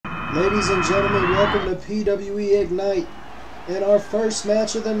Ladies and gentlemen, welcome to PWE Ignite. In our first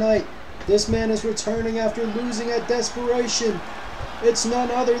match of the night, this man is returning after losing at desperation. It's none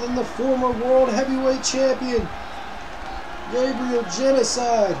other than the former World Heavyweight Champion, Gabriel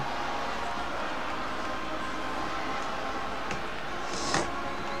Genocide.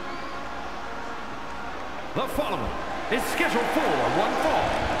 The following is scheduled for one fall,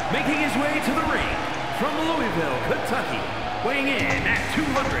 making his way to the ring from Louisville, Kentucky, weighing in at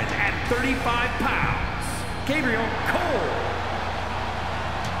 235 pounds, Gabriel Cole.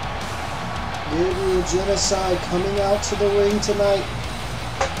 Gabriel Genocide coming out to the ring tonight,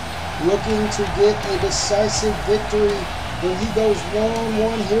 looking to get a decisive victory when he goes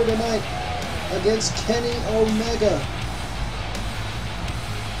one-on-one here tonight against Kenny Omega.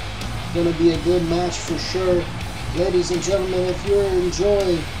 Going to be a good match for sure. Ladies and gentlemen, if you're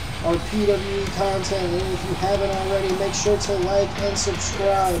enjoying our PWE content, and if you haven't already, make sure to like and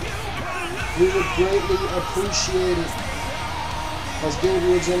subscribe. We would greatly appreciate it as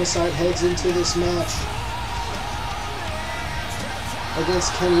Gabriel Genocide heads into this match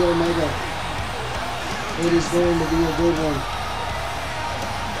against Kenny Omega. It is going to be a good one.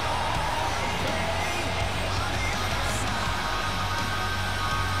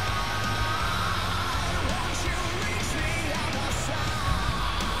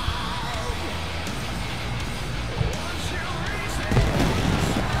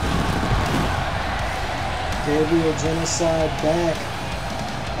 Gabriel Genocide back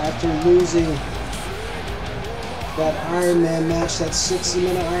after losing that Iron Man match, that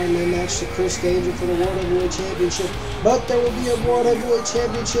 60-minute Iron Man match to Chris Danger for the World Heavyweight Championship. But there will be a World Heavyweight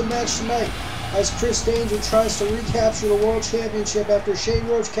Championship match tonight as Chris Danger tries to recapture the World Championship after Shane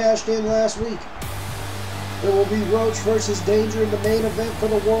Roach cashed in last week. It will be Roach versus Danger in the main event for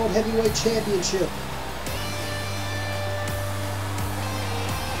the World Heavyweight Championship.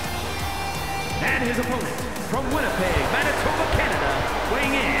 And his opponent from Winnipeg, Manitoba, Canada,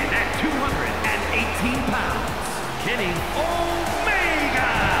 weighing in at 218 pounds, Kenny Omega.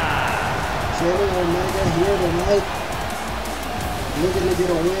 Kenny Omega here tonight, looking to get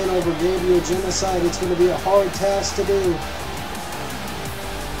a win over Gabriel Genocide. It's going to be a hard task to do.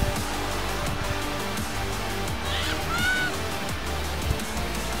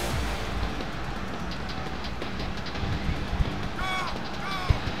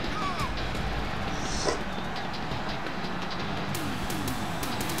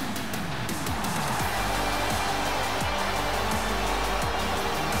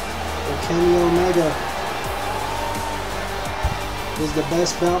 Kenny Omega is the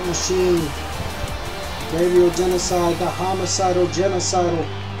best bout machine. Gabriel Genocide, the homicidal genocidal.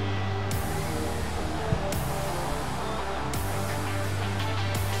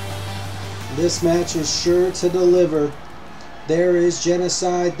 This match is sure to deliver. There is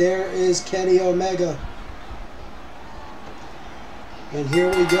Genocide, there is Kenny Omega. And here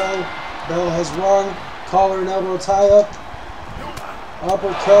we go. Bell has rung. Collar and elbow tie up.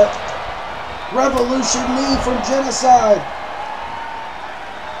 Uppercut. Revolution knee from Genocide.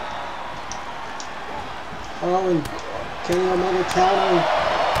 Oh, and Kenny Omega countering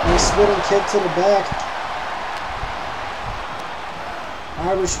and a spinning kick to the back.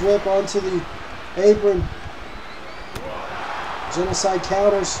 Irish whip onto the apron. Genocide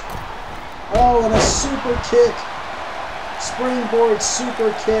counters. Oh, and a super kick. Springboard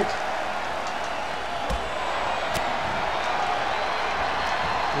super kick.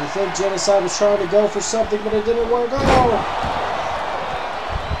 I think Genocide was trying to go for something, but it didn't work. Oh!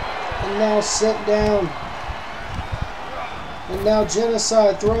 And now set down. And now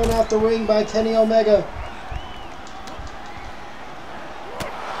Genocide thrown out the ring by Kenny Omega.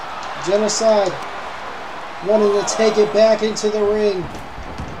 Genocide wanting to take it back into the ring.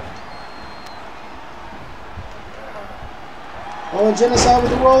 Oh, and Genocide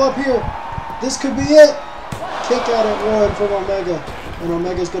with the roll up here. This could be it. Kick out at one from Omega. And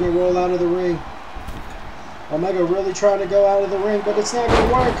Omega's going to roll out of the ring. Omega really trying to go out of the ring, but it's not going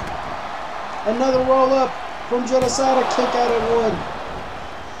to work. Another roll up from Genocide, a kick out at one.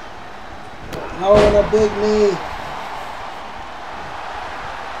 Oh, and a big knee.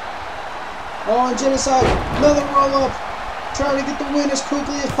 Oh, and Genocide, another roll up. Trying to get the win as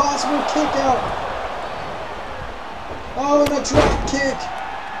quickly as possible. Kick out. Oh, and a drop kick.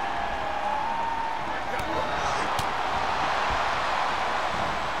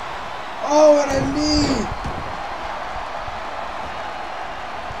 Oh, and a knee.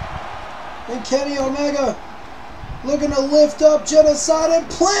 And Kenny Omega looking to lift up Genocide and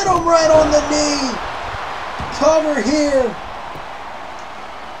plant him right on the knee. Cover here.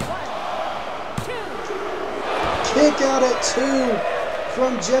 Kick out at 2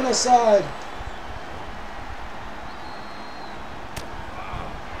 from Genocide.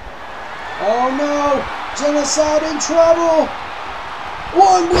 Oh no! Genocide in trouble!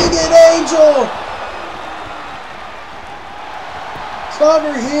 One-winged angel!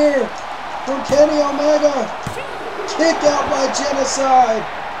 Cover here from Kenny Omega. Kick out by Genocide.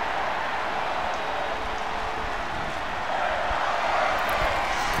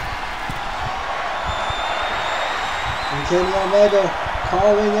 And Kenny Omega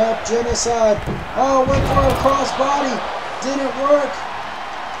calling up Genocide. Oh, went for a crossbody. Didn't work.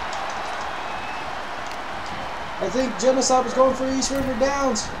 I think Genocide was going for East River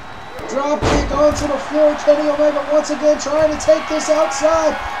Downs. Drop kick onto the floor. Kenny Omega once again trying to take this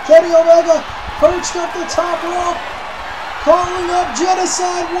outside. Kenny Omega perched up the top rope. Calling up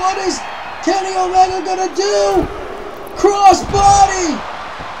Genocide. What is Kenny Omega gonna do? Crossbody!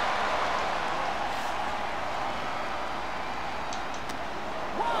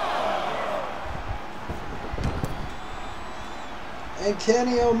 And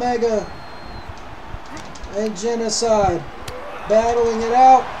Kenny Omega and Genocide battling it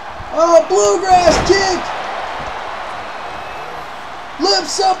out. Oh, bluegrass kick!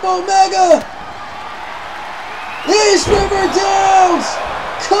 Lifts up Omega! East River Downs!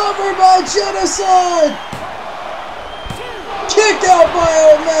 Covered by Genocide! Kick out by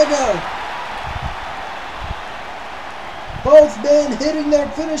Omega! Both men hitting their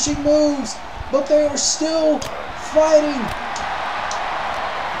finishing moves, but they are still fighting.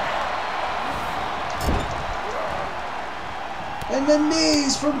 And the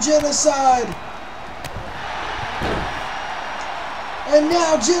knees from Genocide. And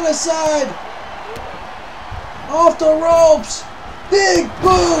now Genocide off the ropes. Big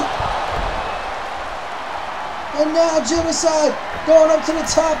boot. And now Genocide going up to the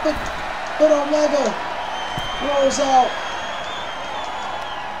top, but Omega rolls out.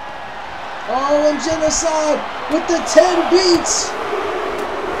 Oh, and Genocide with the 10 beats.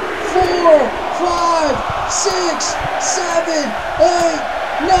 4, 5, 6, 7, 8,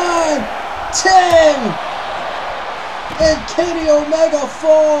 9, 10. And Kenny Omega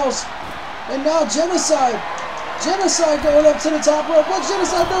falls. And now Genocide. Genocide going up to the top rope. What's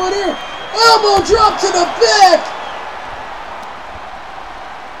Genocide doing here? Elbow drop to the back.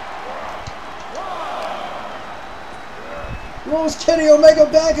 Rolls Kenny Omega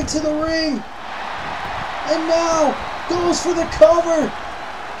back into the ring. And now goes for the cover.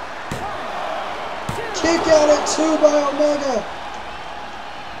 Kick out at 2 by Omega.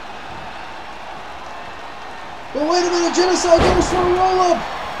 But wait a minute, Genocide goes for a roll-up.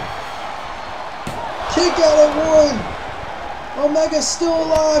 Kick out at 1. Omega's still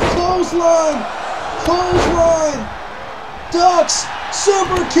alive. Clothesline. Clothesline. Ducks.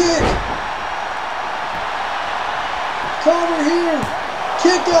 Super kick. Cover here.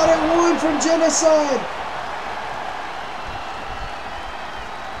 Kick out at 1 from Genocide.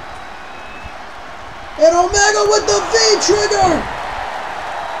 And Omega with the V-trigger!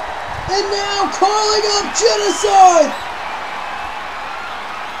 And now calling up Genocide!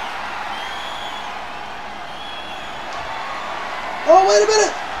 Oh, wait a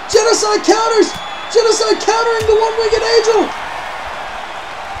minute! Genocide counters! Genocide countering the one-winged angel!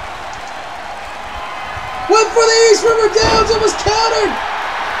 Went for the East River Downs and was countered!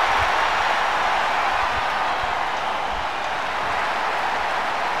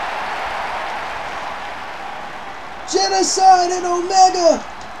 Genocide and Omega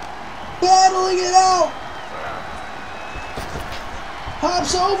battling it out.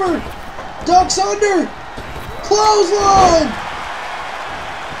 Hops over. Ducks under. Clothesline.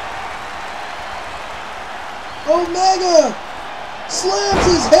 Omega slams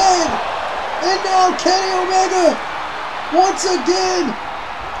his head. And now Kenny Omega once again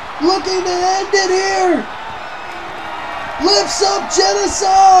looking to end it here. Lifts up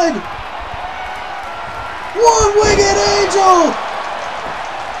Genocide. One-winged angel!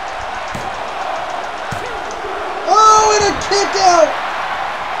 Oh, and a kick out!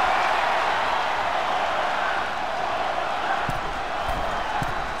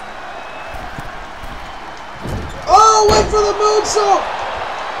 Oh, went for the moonsault!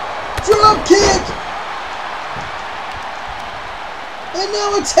 Drop kick! And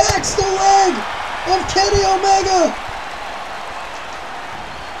now attacks the leg of Kenny Omega!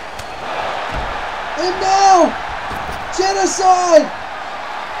 And now, Genocide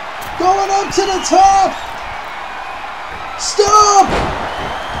going up to the top. Stop!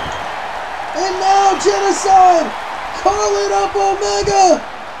 And now Genocide calling up Omega.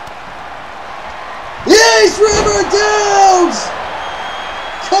 East River Downs!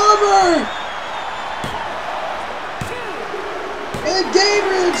 Cover! And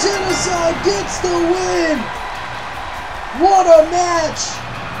Gabriel Genocide gets the win. What a match.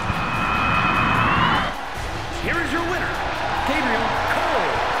 Here is your winner, Gabriel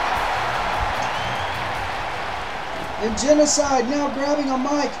Cole. And Genocide now grabbing a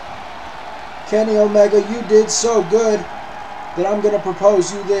mic. Kenny Omega, you did so good that I'm going to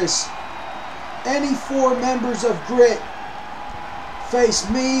propose you this. Any 4 members of Grit face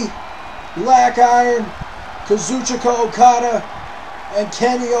me, Black Iron, Kazuchika Okada, and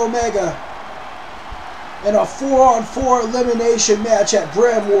Kenny Omega in a 4-on-4 elimination match at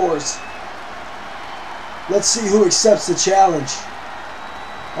Brand Wars. Let's see who accepts the challenge.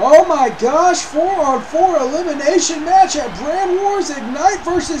 Oh my gosh, 4-on-4 elimination match at Brand Wars, Ignite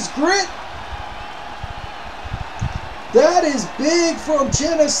versus Grit. That is big from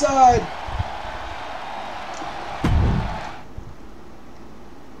Genocide.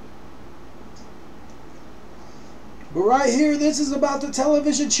 But right here, this is about the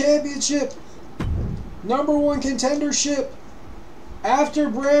television championship. #1 contendership. After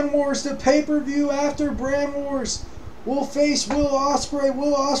Brand Wars, the pay-per-view after Brand Wars, we'll face Will Ospreay.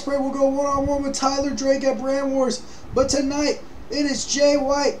 Will Ospreay will go one-on-one with Tyler Drake at Brand Wars. But tonight, it is Jay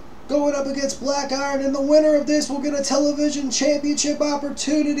White going up against Black Iron. And the winner of this will get a television championship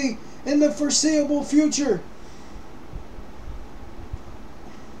opportunity in the foreseeable future.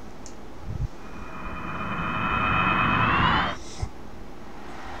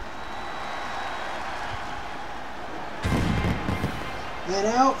 And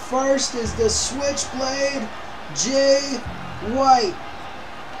out first is the Switchblade, Jay White.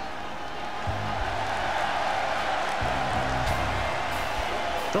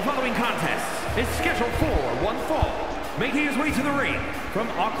 The following contest is scheduled for one fall. Making his way to the ring from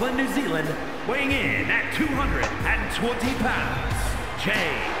Auckland, New Zealand, weighing in at 220 pounds,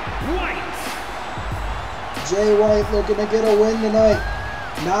 Jay White. Jay White looking to get a win tonight.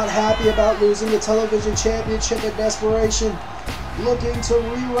 Not happy about losing the television championship in desperation. Looking to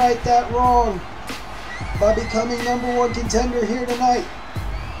rewrite that wrong by becoming #1 contender here tonight.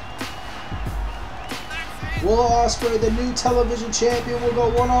 Will Ospreay, the new television champion, will go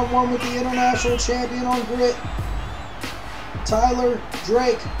one-on-one with the international champion on Grit, Tyler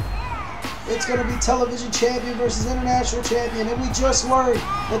Drake. It's going to be television champion versus international champion. And we just learned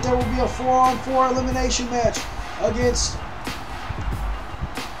that there will be a 4-on-4 elimination match against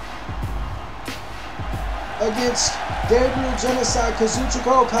Gabriel Genocide,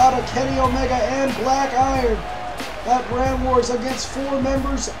 Kazuchika Okada, Kenny Omega, and Black Iron at Brand Wars against 4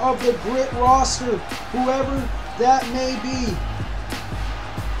 members of the Grit roster, whoever that may be.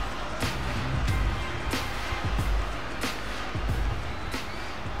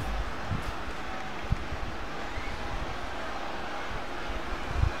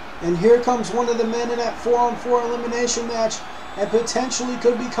 And here comes one of the men in that 4-on-4 elimination match and potentially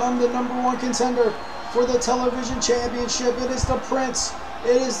could become the #1 contender for the television championship. It is the Prince.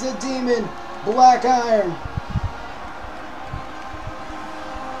 It is the Demon, Black Iron.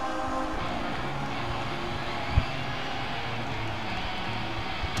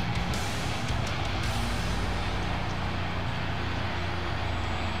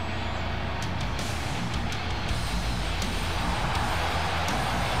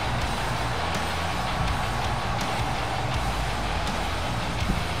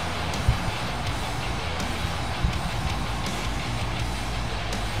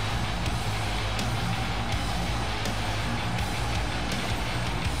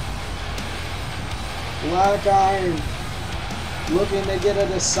 Black Iron looking to get a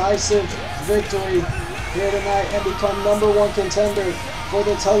decisive victory here tonight and become #1 contender for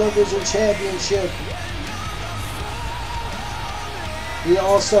the television championship. He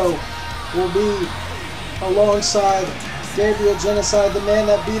also will be alongside Gabriel Genocide, the man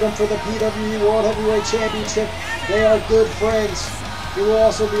that beat him for the PWE World Heavyweight Championship. They are good friends. He will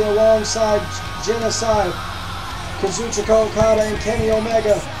also be alongside Genocide, Kazuchika Okada, and Kenny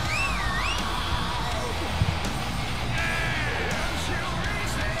Omega.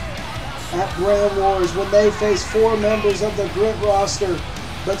 At Brand Wars when they face 4 members of the Grit roster.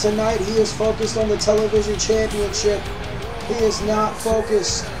 But tonight he is focused on the television championship. He is not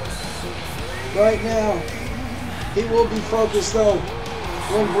focused right now. He will be focused though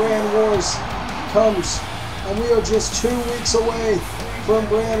when Brand Wars comes. And we are just 2 weeks away from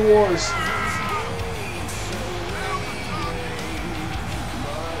Brand Wars.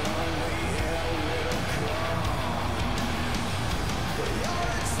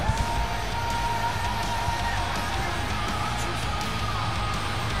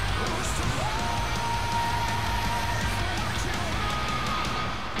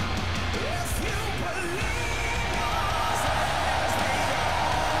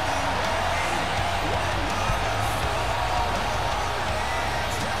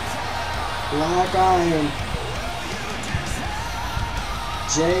 Black Iron.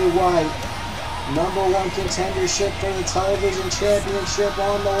 Jay White. #1 contendership for the television championship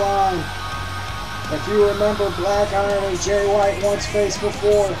on the line. If you remember, Black Iron and Jay White once faced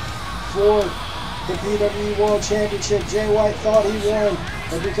before for the PWE World Championship. Jay White thought he won,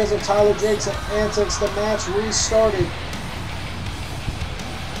 but because of Tyler Drake's antics, the match restarted.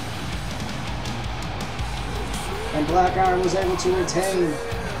 And Black Iron was able to retain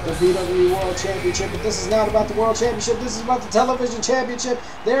the PWE World Championship. But this is not about the World Championship. This is about the Television Championship.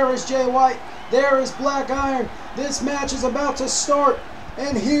 There is Jay White. There is Black Iron. This match is about to start.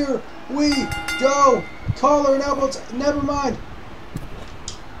 And here we go. Collar and elbow. Never mind.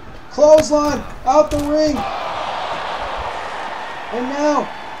 Clothesline out the ring. And now,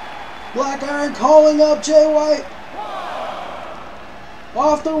 Black Iron calling up Jay White.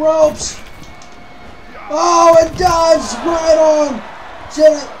 Off the ropes. Oh, and dives right on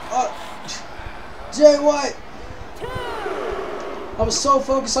Jay White. I was so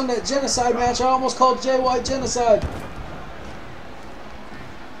focused on that genocide match, I almost called Jay White genocide.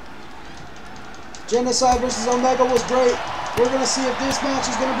 Genocide versus Omega was great. We're going to see if this match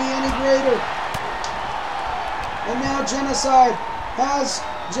is going to be any greater. And now Genocide has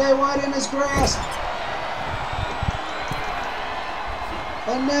Jay White in his grasp.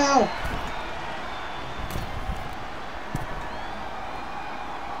 And now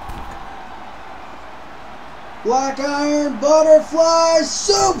Black Iron butterfly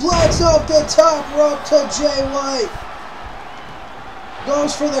suplex off the top rope to Jay White.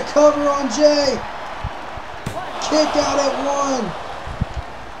 Goes for the cover on Jay. Kick out at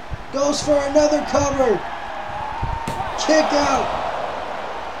 1. Goes for another cover. Kick out.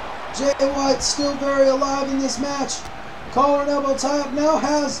 Jay White still very alive in this match. Collar and elbow tie up. Now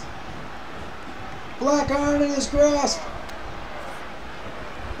has Black Iron in his grasp.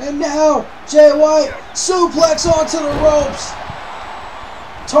 And now Jay White suplex onto the ropes.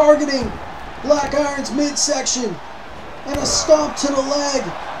 Targeting Black Iron's midsection. And a stomp to the leg.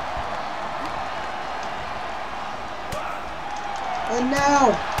 And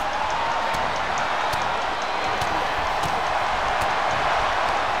now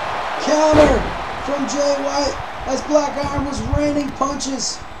counter from Jay White as Black Iron was raining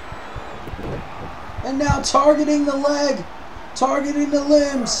punches. And now targeting the leg, targeting the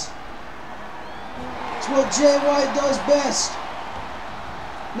limbs. It's what Jay White does best.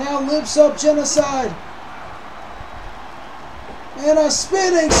 Now lifts up Genocide. And a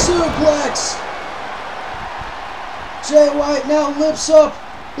spinning suplex. Jay White now lifts up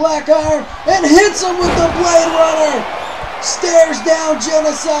Black Iron and hits him with the Blade Runner. Stares down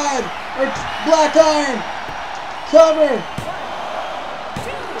Genocide, or Black Iron. Cover.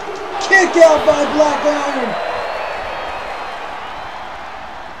 Kick out by Black Iron.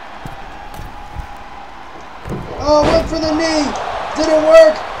 Oh, went for the knee. Didn't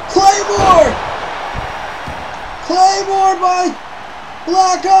work. Claymore. Claymore by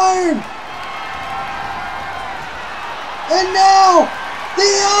Black Iron. And now, the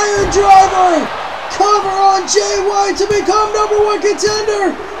Iron Driver! Cover on Jay White to become #1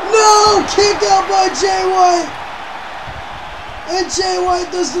 contender! No! Kick out by Jay White! And Jay White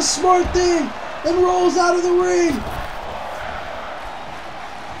does the smart thing and rolls out of the ring.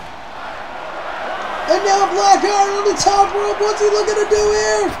 And now Black Iron on the top rope. What's he looking to do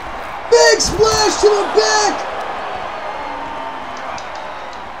here? Big splash to the back!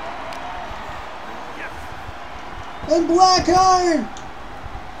 And Black Iron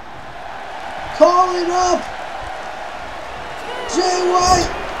calling up Jay White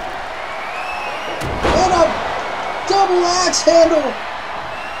and a double axe handle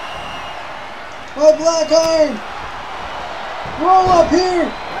by Black Iron. Roll up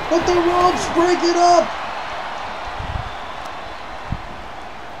here, but the ropes break it up.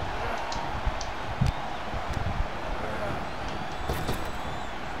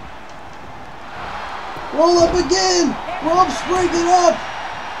 Roll up again. Ropes break it up.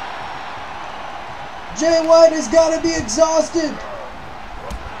 Jay White has got to be exhausted.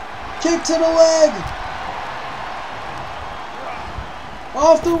 Kick to the leg.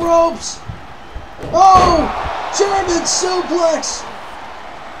 Off the ropes. Oh! German suplex.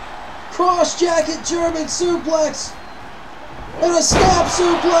 Cross jacket German suplex. And a snap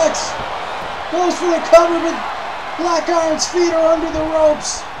suplex. Goes for the cover, but Black Iron's feet are under the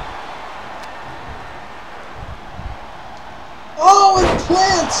ropes. Oh, and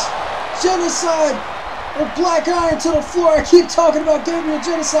plants Genocide or Black Iron to the floor. I keep talking about Gabriel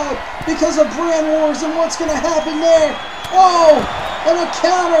Genocide because of Brand Wars and what's going to happen there. Oh, and a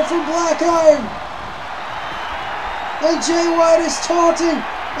counter from Black Iron. And Jay White is taunting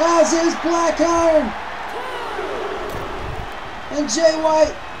as is Black Iron. And Jay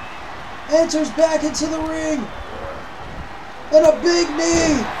White enters back into the ring. And a big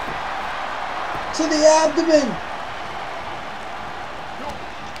knee to the abdomen.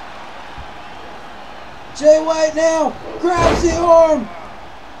 Jay White now grabs the arm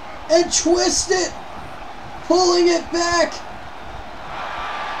and twists it, pulling it back.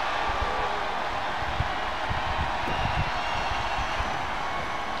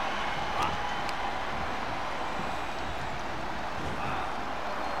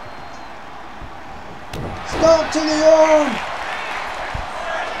 Stomp to the arm.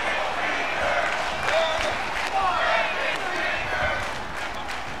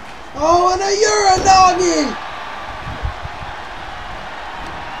 Oh, and a Uranagi!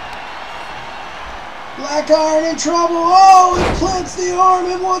 Black Iron in trouble. Oh, he plants the arm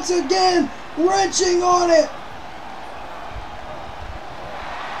and once again wrenching on it.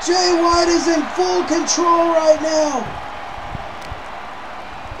 Jay White is in full control right now.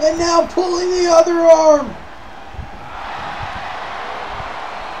 And now pulling the other arm.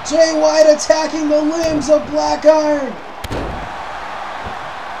 Jay White attacking the limbs of Black Iron.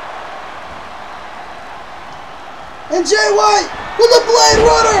 And Jay White with a Blade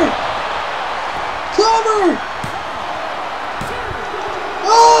Runner. Cover.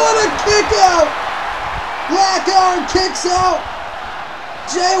 Oh, and a kick out. Black Iron kicks out.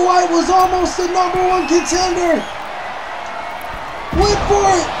 Jay White was almost the #1 contender. Went for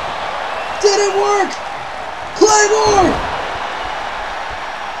it. Didn't work. Claymore.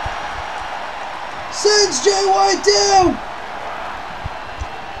 Sends Jay White down.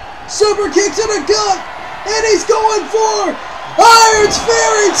 Super kick to the gut. And he's going for Iron's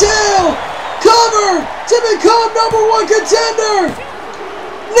Fairy Tale. Cover to become #1 contender.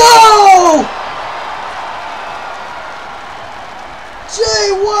 No!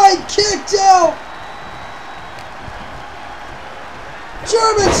 Jay White kicked out.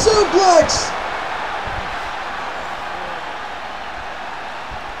 German suplex.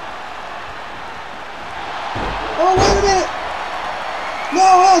 Oh, wait a minute.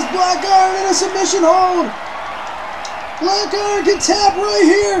 Now has Black Iron in a submission hold. Black Iron can tap right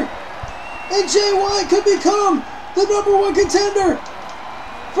here. And Jay White could become the #1 contender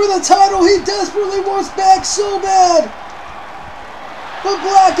for the title he desperately wants back so bad. But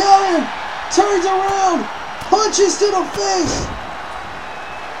Black Iron turns around, punches to the face.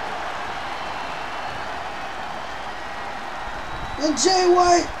 And Jay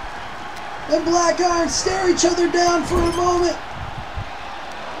White and Black Iron stare each other down for a moment.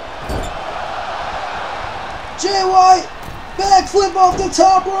 Jay White, backflip off the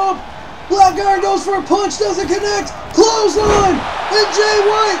top rope. Black Iron goes for a punch, doesn't connect. Clothesline! And Jay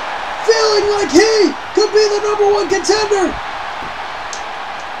White, feeling like he could be the #1 contender.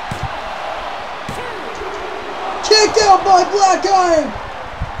 Kicked out by Black Iron.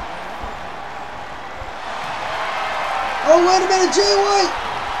 Oh, wait a minute, Jay White.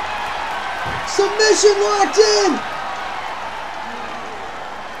 Submission locked in.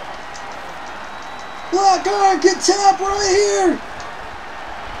 Black Iron can tap right here.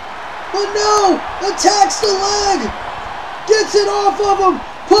 But no, attacks the leg. Gets it off of him.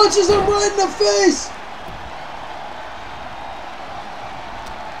 Punches him right in the face.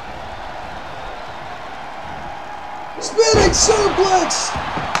 Spinning suplex.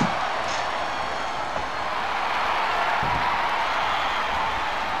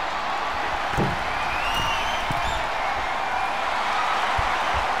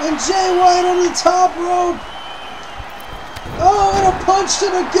 And Jay White on the top rope. Oh, and a punch to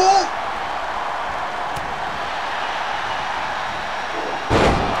the gut.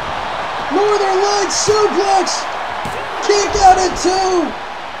 Northern Lights suplex. Kick out at 2.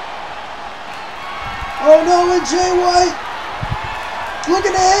 Oh no, and Jay White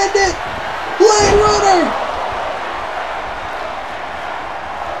looking to end it. Blade Runner.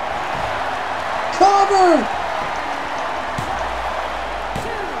 Cover.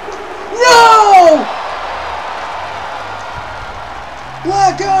 No!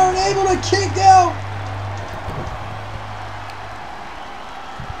 Black Iron able to kick out.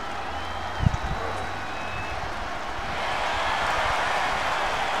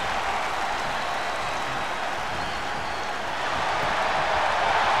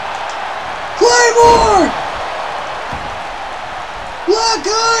 Claymore! Black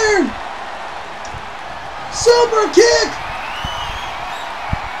Iron! Super kick!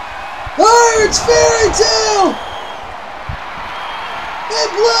 Iron's Fairy Tale! And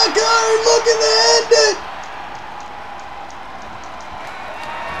Black Iron looking to end it!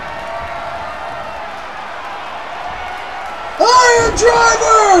 Iron Iron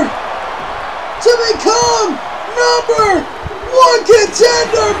Driver to become #1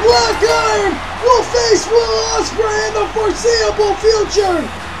 contender. Black Iron will face Will Ospreay in the foreseeable future.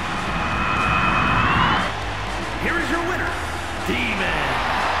 Here is your winner, Demon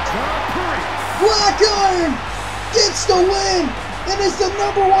the Priest. Black Iron gets the win and is the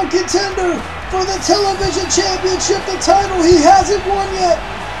 #1 contender for the television championship, the title he hasn't won yet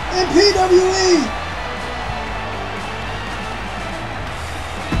in PWE.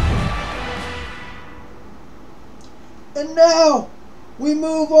 And now we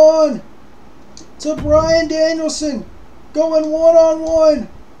move on to Bryan Danielson going one-on-one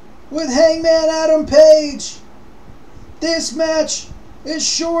with Hangman Adam Page. This match is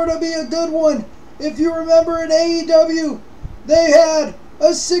sure to be a good one. If you remember in AEW, they had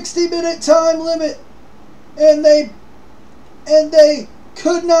a 60-minute time limit and they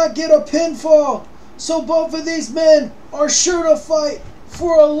could not get a pinfall. So both of these men are sure to fight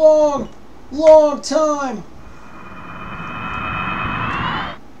for a long, long time.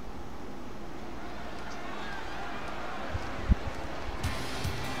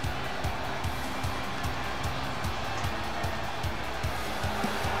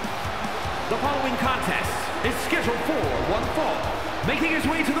 The following contest is scheduled for one fall. Making his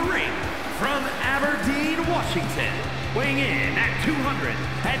way to the ring from Aberdeen, Washington, weighing in at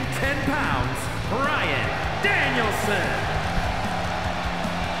 210 pounds, Bryan Danielson.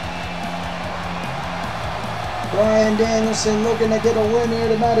 Bryan Danielson looking to get a win here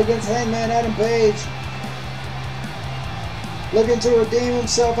tonight against Hangman Adam Page. Looking to redeem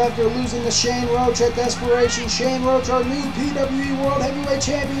himself after losing to Shane Roach at Desperation. Shane Roach, our new PWE World Heavyweight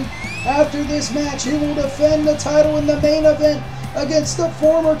Champion. After this match, he will defend the title in the main event against the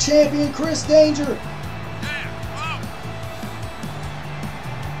former champion, Chris Danger.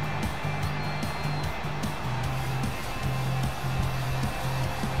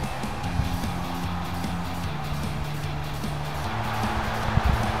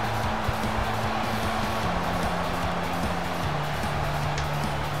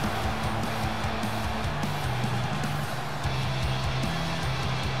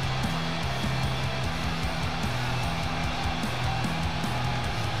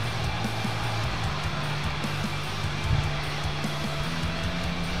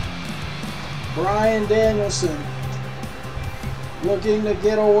 Bryan Danielson looking to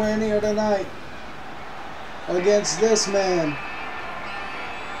get a win here tonight against this man.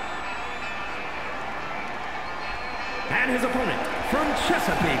 And his opponent from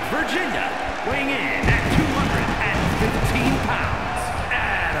Chesapeake, Virginia, weighing in at 215 pounds,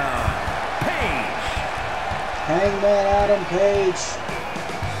 Adam Page. Hangman Adam Page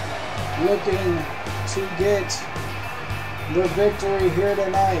looking to get the victory here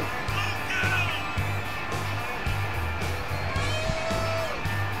tonight.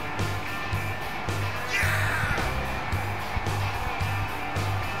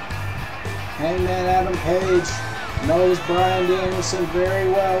 Hangman Adam Page knows Bryan Danielson very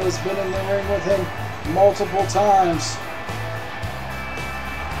well. He's been in the ring with him multiple times.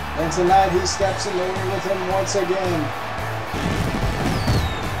 And tonight he steps in the ring with him once again.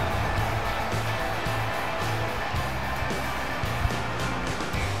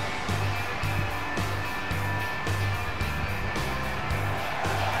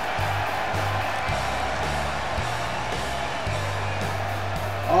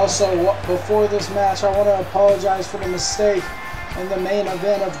 Also, before this match, I want to apologize for the mistake in the main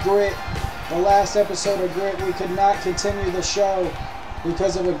event of Grit. The last episode of Grit, we could not continue the show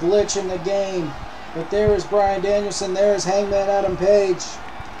because of a glitch in the game. But there is Bryan Danielson, there is Hangman Adam Page.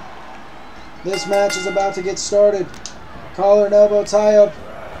 This match is about to get started. Collar and elbow tie-up,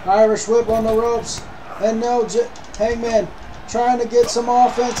 Irish whip on the ropes, and no, Hangman trying to get some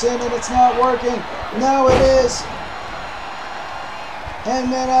offense in and it's not working. Now it is.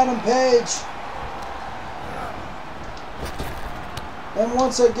 Hangman Adam Page. And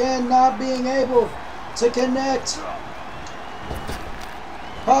once again, not being able to connect.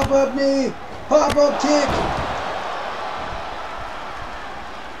 Pop-up knee, pop-up kick.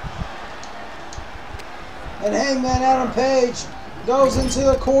 And Hangman Adam Page goes into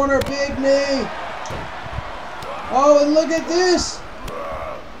the corner, big knee. Oh, and look at this.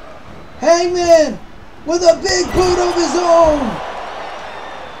 Hangman with a big boot of his own.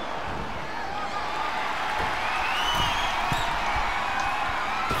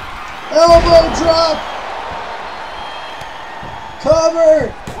 Elbow drop.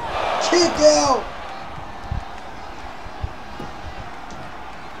 Cover. Kick out.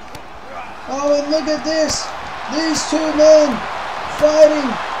 Oh, and look at this. These two men fighting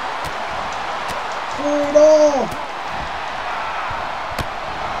for it all.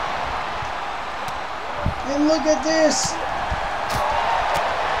 look at this.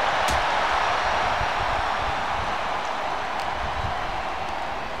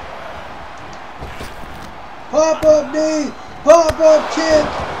 Pop-up knee, pop-up kick.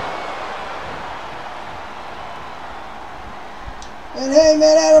 And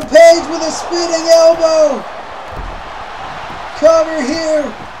Hangman Adam Page with a spinning elbow. Cover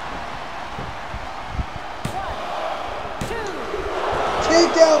here.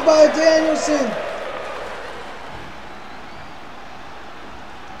 Kick out by Danielson.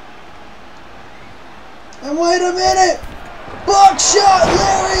 And wait a minute. Buckshot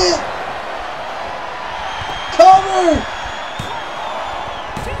lariat. Cover.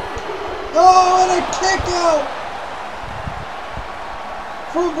 Oh, and a kick out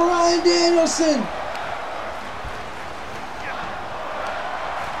for Bryan Danielson.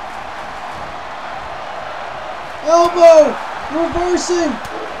 Elbow, reversing.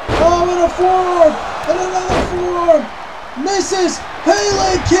 Oh, and a forearm, and another forearm. Misses.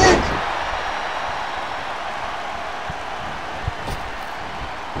 Pele kick.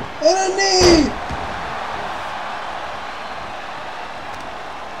 And a knee.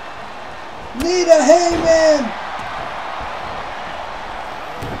 Knee to Hangman.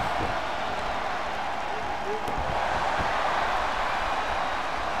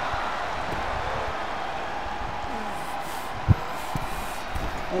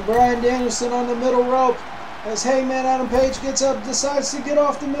 And Bryan Danielson on the middle rope as Hangman Adam Page gets up, decides to get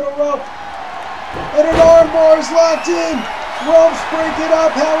off the middle rope. And an armbar is locked in. Ropes break it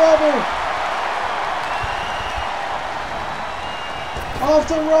up, however. Off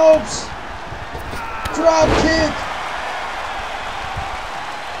the ropes. Drop kick.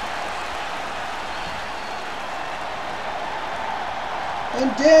 And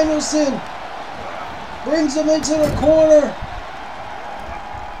Danielson brings him into the corner.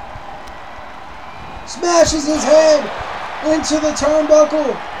 Smashes his head into the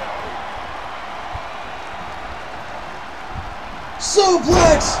turnbuckle.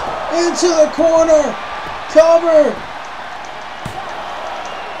 Suplex into the corner. Cover.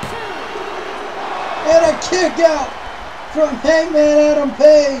 And a kick out from Hangman Adam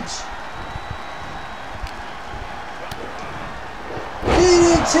Page.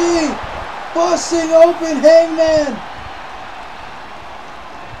 DDT busting open Hangman.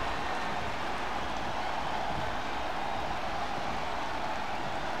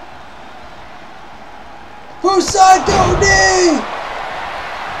 Busaido knee.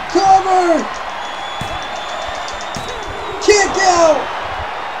 Cover. Kick out.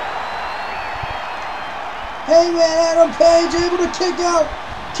 Hangman Adam Page able to kick out.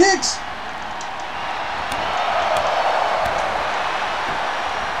 Kicks.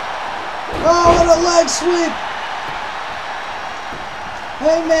 Oh, and a leg sweep.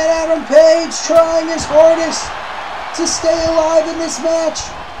 Hangman Adam Page trying his hardest to stay alive in this match.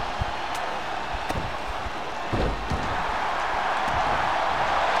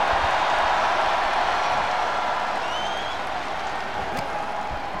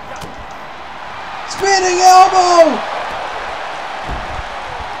 Spinning elbow.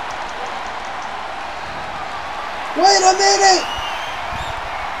 Wait a minute.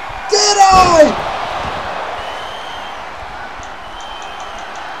 Did I?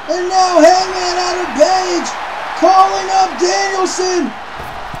 And now Hangman Adam Page calling up Danielson.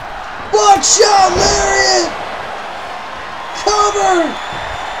 Buckshot lariat. Cover.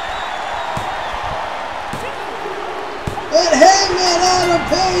 And Hangman Adam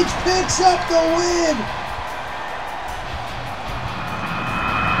Page picks up the win.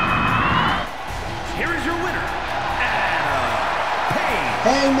 Here is your winner, Adam Page.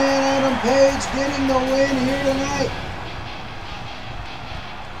 Hangman Adam Page getting the win here tonight.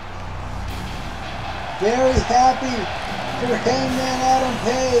 Very happy for Hangman Adam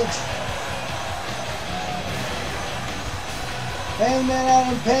Page. Hangman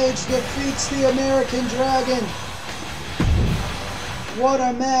Adam Page defeats the American Dragon. What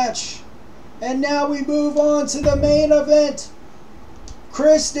a match. And now we move on to the main event.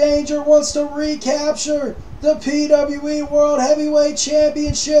 Chris Danger wants to recapture the PWE World Heavyweight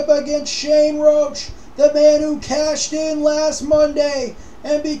Championship against Shane Roach, the man who cashed in last Monday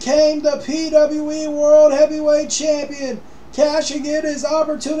and became the PWE World Heavyweight Champion, cashing in his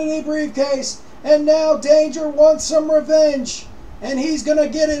opportunity briefcase. And now Danger wants some revenge, and he's going to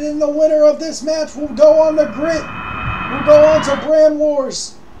get it, and the winner of this match will go on the grit. We'll go on to Brand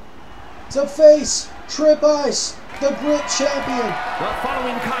Wars to face Trip Ice, the Grit Champion. The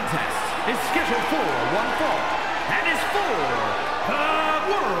following contest is scheduled for one fall and is for the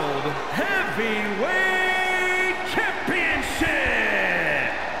World Heavyweight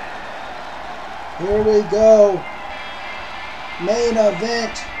Championship. Here we go. Main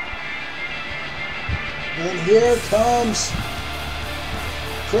event. And here comes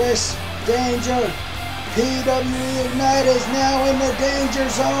Chris Danger. PWE Ignite is now in the danger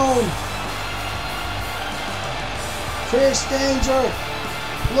zone. Chris Danger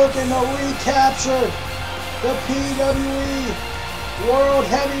looking to recapture the PWE World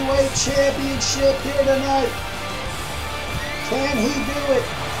Heavyweight Championship here tonight. Can he do it?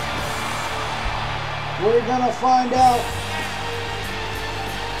 We're gonna find out.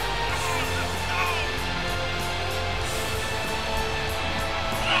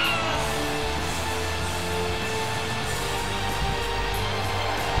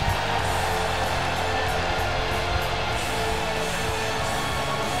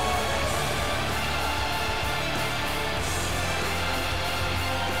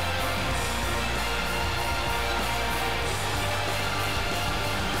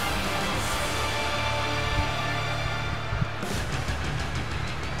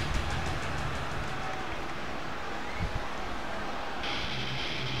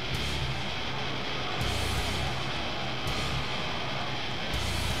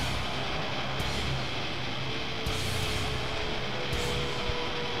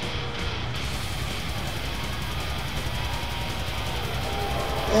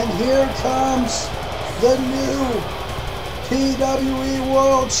 And here comes the new PWE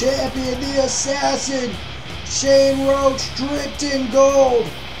World Champion, the Assassin, Shane Roach, dripped in gold.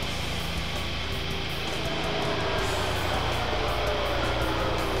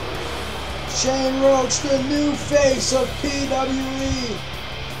 Shane Roach, the new face of PWE.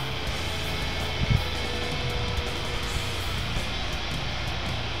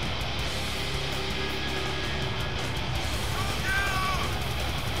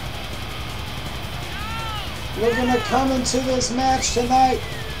 We're going to come into this match tonight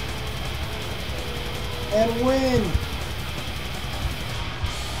and win.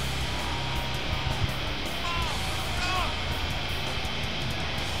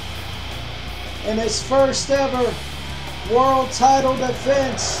 In his first ever world title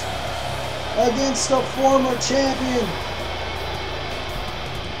defense against a former champion,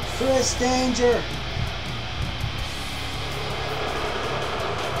 Chris Danger.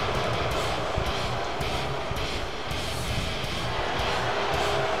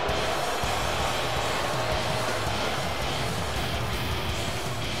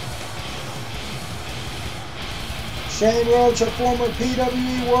 Shane Roach, a former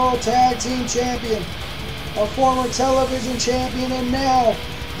PWE World Tag Team Champion, a former television champion, and now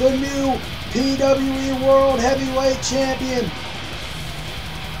the new PWE World Heavyweight Champion.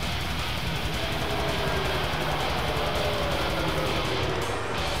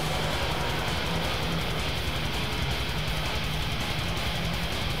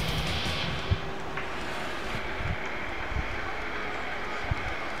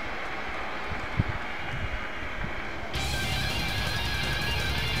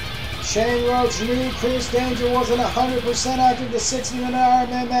 Shane Roach knew Chris Danger wasn't 100% after the 60-minute Iron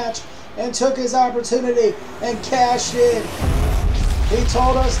Man match and took his opportunity and cashed in. He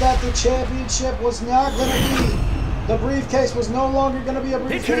told us that the championship was not going to be, the briefcase was no longer going to be a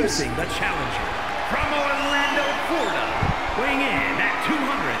briefcase. Introducing the challenger from Orlando, Florida, weighing in at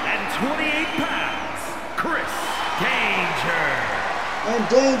 228 pounds, Chris Danger. And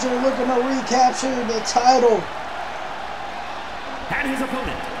Danger looking to recapture the title. And his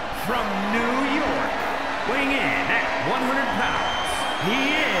opponent, from New York, weighing in at 100 pounds, he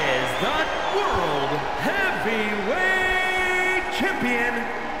is the World Heavyweight Champion,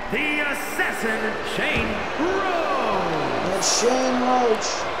 the Assassin, Shane Roach. And Shane Roach,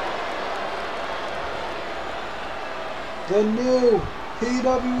 the new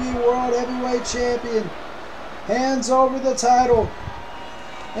PWE World Heavyweight Champion, hands over the title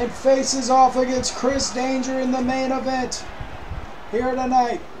and faces off against Chris Danger in the main event here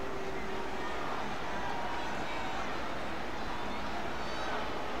tonight.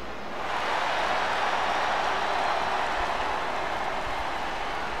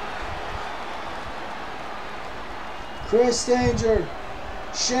 Chris Danger,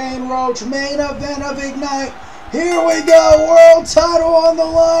 Shane Roach, main event of Ignite. Here we go, world title on the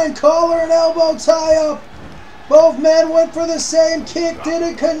line, collar and elbow tie-up. Both men went for the same kick,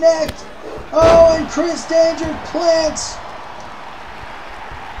 didn't connect. Oh, and Chris Danger plants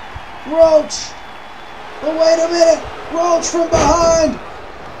Roach. But wait a minute, Roach from behind.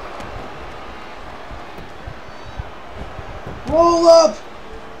 Roll up.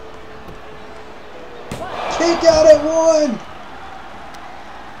 Kick out at one.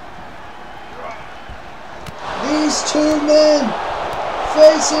 These two men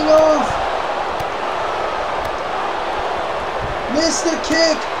facing off Missed the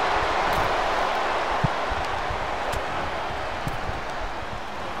kick.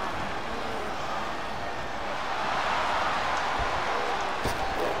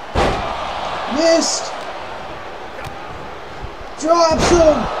 Missed. Drops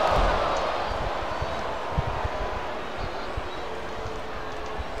him.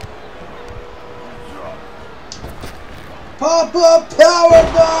 Pop-up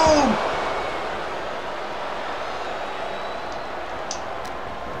powerbomb.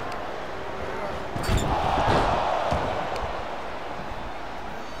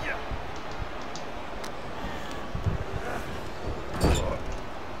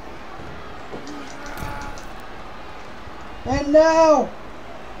 And now,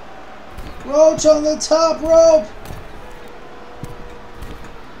 Roach on the top rope.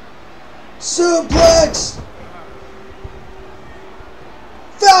 Suplex.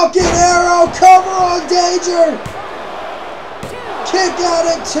 Falcon Arrow, cover on Danger. Kick out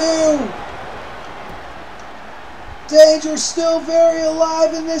at 2. Danger still very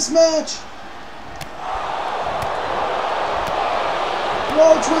alive in this match.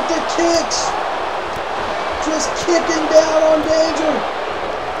 Roach with the kicks. Just kicking down on Danger.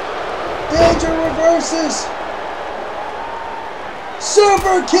 Danger reverses.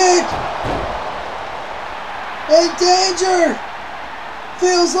 Super kick. And Danger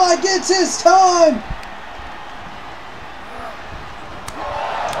feels like it's his time.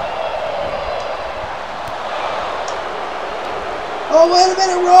 Oh, wait a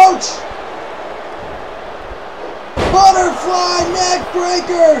minute, Roach. Butterfly neck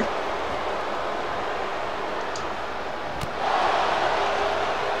breaker.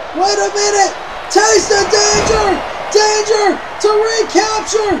 Wait a minute. Taste of Danger. Danger to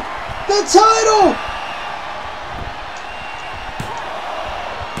recapture the title.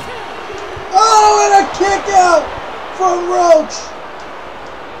 Oh, and a kick out from Roach.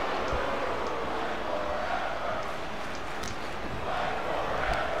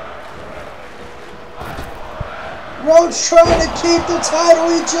 Roach trying to keep the title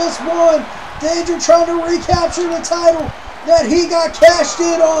he just won. Danger trying to recapture the title that he got cashed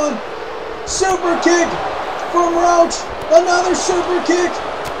in on. Super kick from Roach. Another super kick.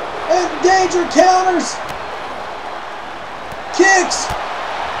 And Danger counters. Kicks.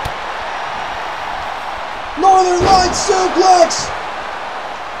 Northern Light suplex.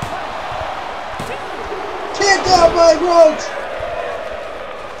 Kick out by Roach.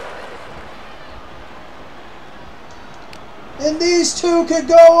 And these two could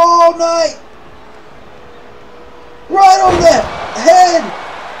go all night. Right on the head.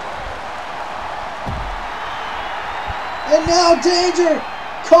 And now Danger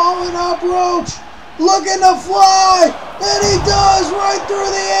calling up Roach. Looking to fly. And he does right through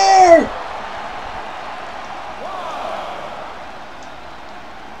the air.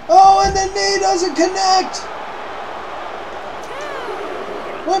 Oh, and the knee doesn't connect.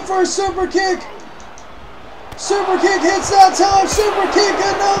 Went for a super kick. Super kick hits that time. Super kick,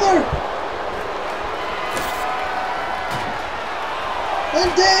 another. And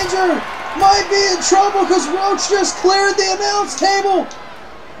Danger might be in trouble because Roach just cleared the announce table.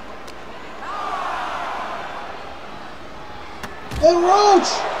 And Roach.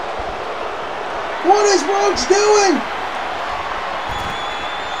 What is Roach doing?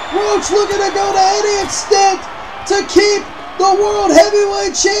 Roach looking to go to any extent to keep the World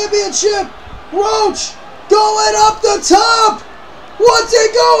Heavyweight Championship. Roach going up the top. What's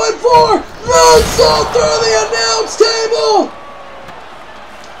he going for? Moonsault through the announce table.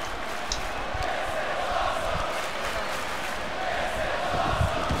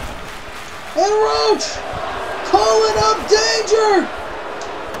 And Roach calling up Danger.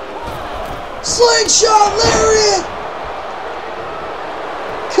 Slingshot lariat.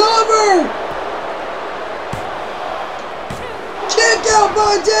 Cover. Kick out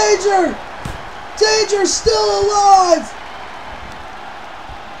by Danger. Danger's still alive.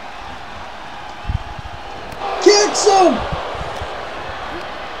 Kicks him.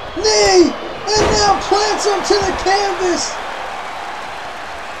 Knee. And now plants him to the canvas.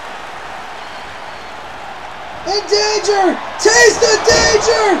 And Danger. Taste of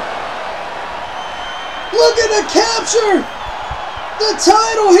Danger. Looking to capture the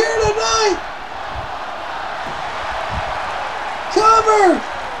title here tonight. Cover.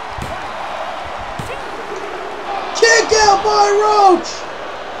 Kick out by Roach.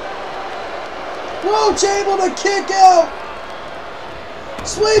 Roach able to kick out.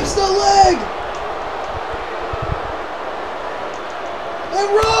 Sweeps the leg. And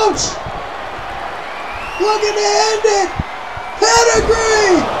Roach looking to end it.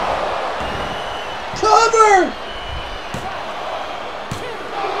 Pedigree. Cover.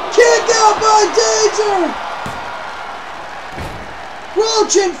 out by Danger.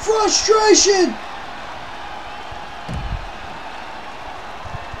 Roach in frustration.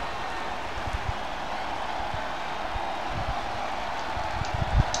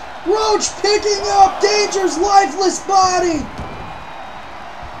 Roach picking up Danger's lifeless body.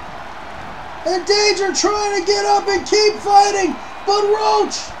 And Danger trying to get up and keep fighting, but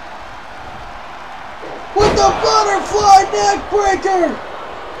Roach with the butterfly neck breaker.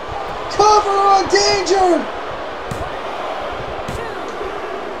 Cover on Danger.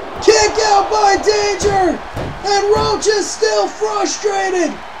 Kick out by Danger. And Roach is still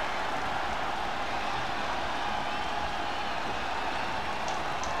frustrated.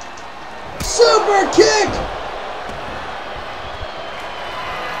 Super kick.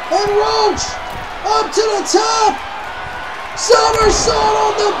 And Roach up to the top. Somersault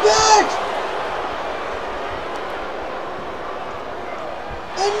on the back.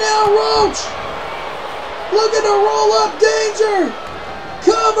 And now Roach looking to roll up Danger.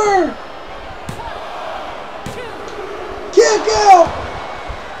 Cover. Kick out.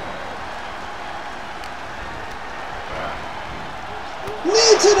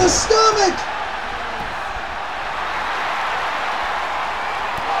 Knee to the stomach.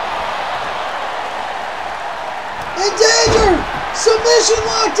 And Danger. Submission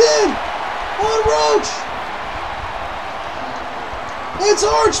locked in on Roach. It's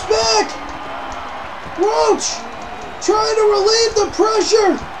arched back. Roach trying to relieve the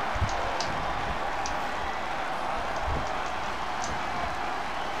pressure.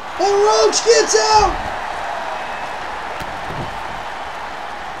 And Roach gets out.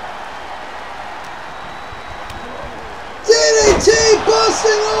 DDT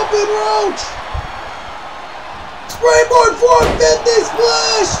busting open Roach. Springboard 450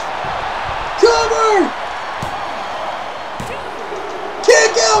 splash. Cover.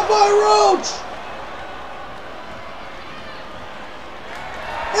 Kick out by Roach.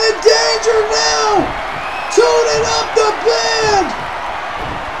 And Danger now tuning up the band.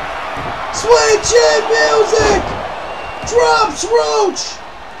 Sweet chin music. Drops Roach.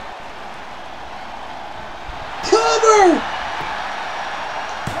 Cover.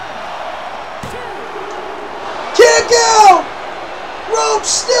 Kick out. Roach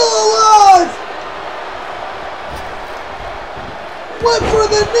still alive. Went for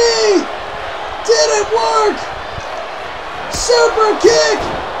the knee. Didn't work. Super kick.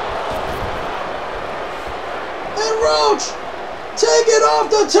 And Roach taking off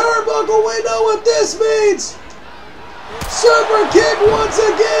the turnbuckle. We know what this means. Super kick once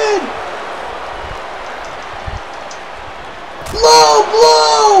again. Low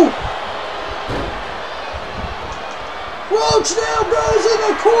blow. Roach now goes in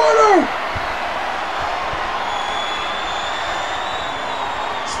the corner.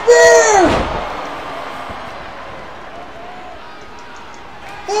 Spear.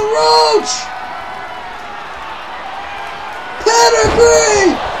 And Roach.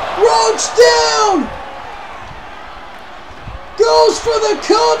 Pedigree. Roach down. Goes for the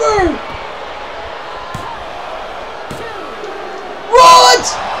cover. Roll it.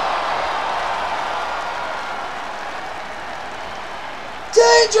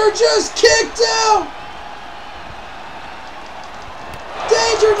 Danger just kicked out.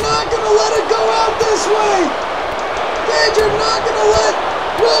 Danger not gonna let it go out this way. Danger not gonna let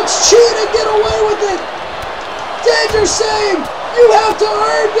Roach cheat and get away with it. Danger saying, you have to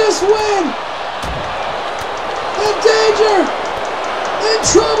earn this win. And Danger in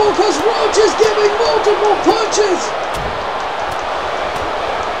trouble because Roach is giving multiple punches.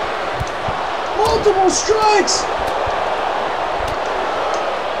 Multiple strikes.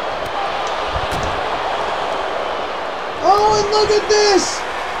 Oh, and look at this.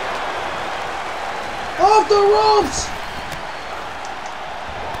 Off the ropes.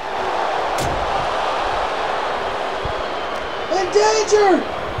 And Danger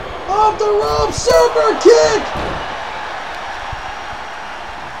off the ropes. Super kick.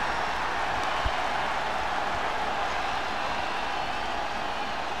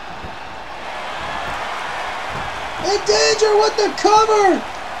 And Danger with the cover.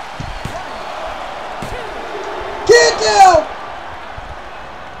 Kick out.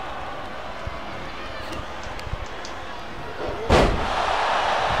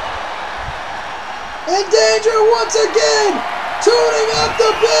 And Danger once again tuning up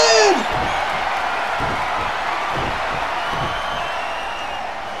the band.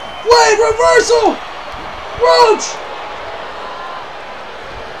 Wait, reversal. Roach.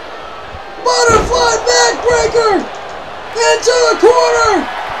 Butterfly backbreaker. Into the corner.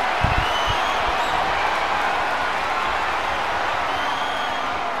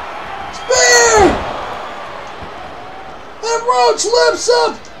 And Roach lifts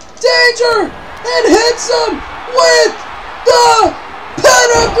up Danger and hits him with the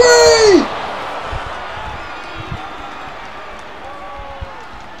pedigree.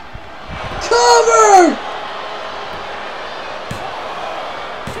 Cover.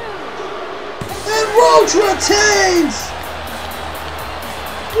 And Roach retains.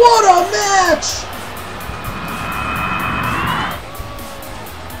 What a match.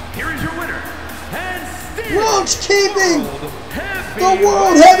 Here is your winner, and still Roach keeping the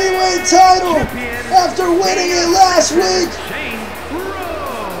World Heavyweight title after winning it last week.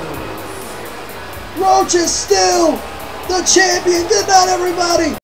 Roach is still the champion. Good night, everybody.